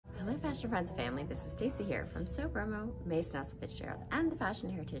Fashion Friends family, this is Stacy here from Sew Bromo, Mason Russell Fitzgerald, and the Fashion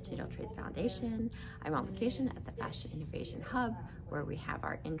Heritage Digital Trades Foundation. I'm on location at the Fashion Innovation Hub, where we have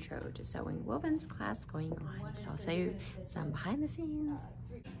our Intro to Sewing Wovens class going on. So I'll show you some behind the scenes.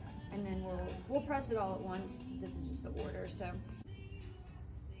 And then we'll press it all at once. This is just the order, so.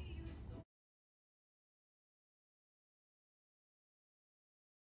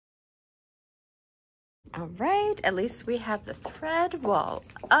 All right, at least we have the thread wall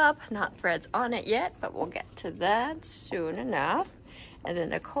up, not threads on it yet, but we'll get to that soon enough. And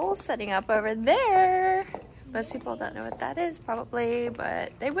then Nicole's setting up over there. Most people don't know what that is probably,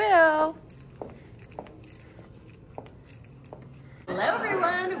 but they will. Hello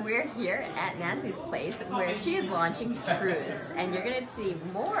everyone, we're here at Nancy's place where she is launching Truce, and you're going to see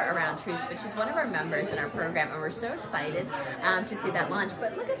more around Truce, but she's one of our members in our program and we're so excited to see that launch.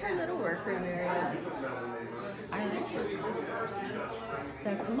 But look at her little workroom area.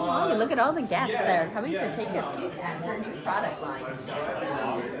 So come along and look at all the guests that are coming to take a peek at her new product line.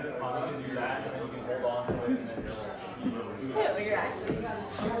 You're actually good. I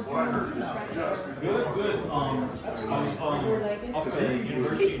was up at the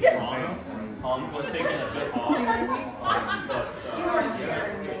University of Toronto. Was taking a bit off.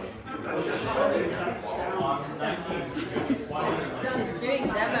 She's doing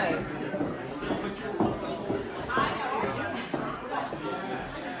demos.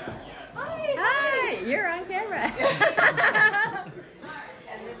 Hi, you're on camera.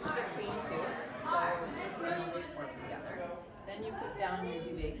 And this is their queen too, so they work together. Then you put down your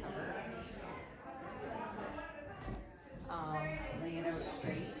duvet cover, lay it out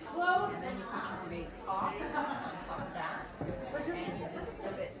straight, and then you put your duvet top on top of that, and you just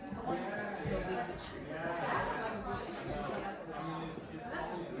flip it to leave the sheet.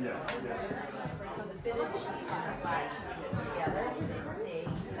 So the fitted sheet and the flat sheet sit together, so they stay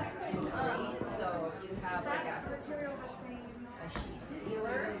in place. So if you have like a sheet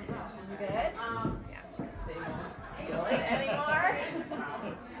stealer, which is good. They won't steal it anymore.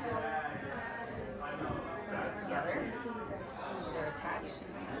 Sew it together. They're attached.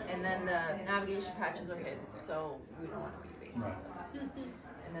 And then the navigation patches are hidden, so we don't want to be big.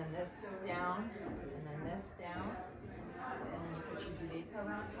 And then this down, and then this down. And then you put your duvet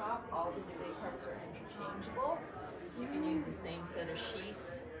cover on top. All the duvet covers are interchangeable. You can use the same set of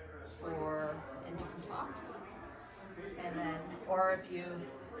sheets in different tops. And then, or if you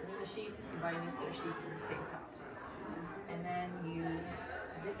move the sheets, you can buy a new set of sheets in the same tops. And then you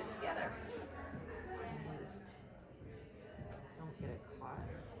zip it together. And you just don't get it caught.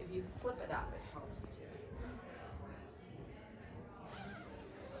 If you flip it up, it helps too.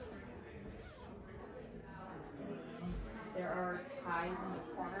 There are ties in the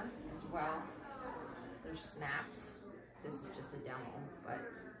corner as well. There's snaps. This is just a demo, but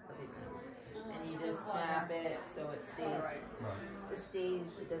the big ones. And you just snap it so it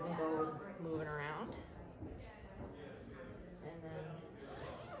stays, it doesn't go moving around. And then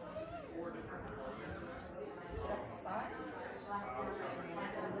take it up the side.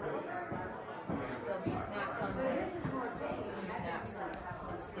 There'll be snaps on this, 2 snaps so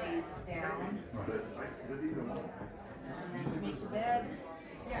it stays down. And then to make the bed,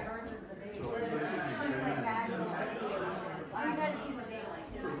 it's just so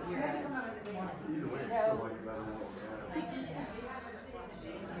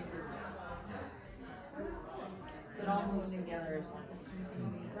it all moves together as one.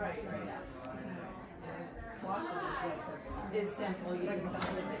 Right. It's simple. You just don't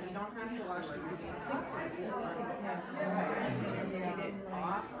flip it. You don't have to wash the duvet. You just take it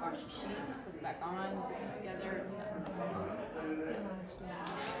off, wash the sheets, put it back on, zip it together. It's done.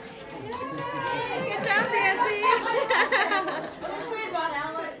 Good job, Nancy.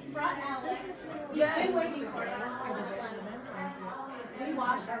 Brought Alice. Yes. Been waiting for it. We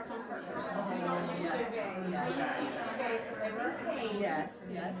washed our comfort. Yes.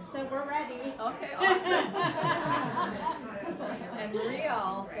 So we're ready. Okay, awesome. And Maria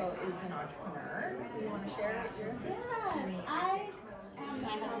also is an entrepreneur. You want to share what you're? Yes, I am my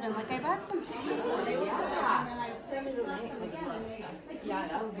husband. Like I bought some cheese. Yeah. Send me the link. Yeah,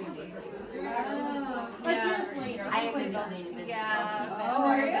 that would be amazing. Like years later. I have been building a business. Yeah.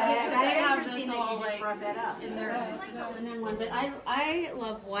 Oh, That's interesting that you just brought that up. In their linen one, but I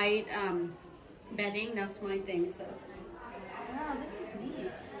love white bedding. That's my thing. So. Wow, this is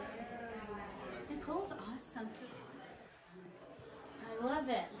neat. Nicole's awesome. I love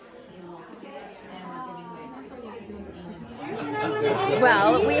it.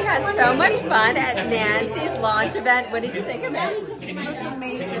 Well, we had so much fun at Nancy's launch event. What did you think of it? It was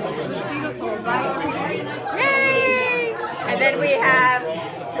amazing. It was beautiful. Right? Yay! And then we have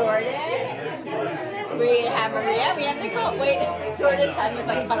Jordan. have Maria, we have Nicole. Wait, Jordan's head was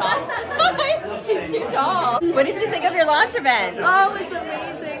like cut off. He's too tall. What did you think of your launch event? Oh, it's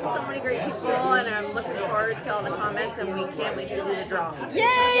amazing. So many great people, and I'm looking forward to all the comments, and we can't wait to do the draw.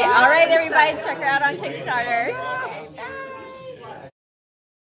 Yay! All right, everybody, check her out on Kickstarter.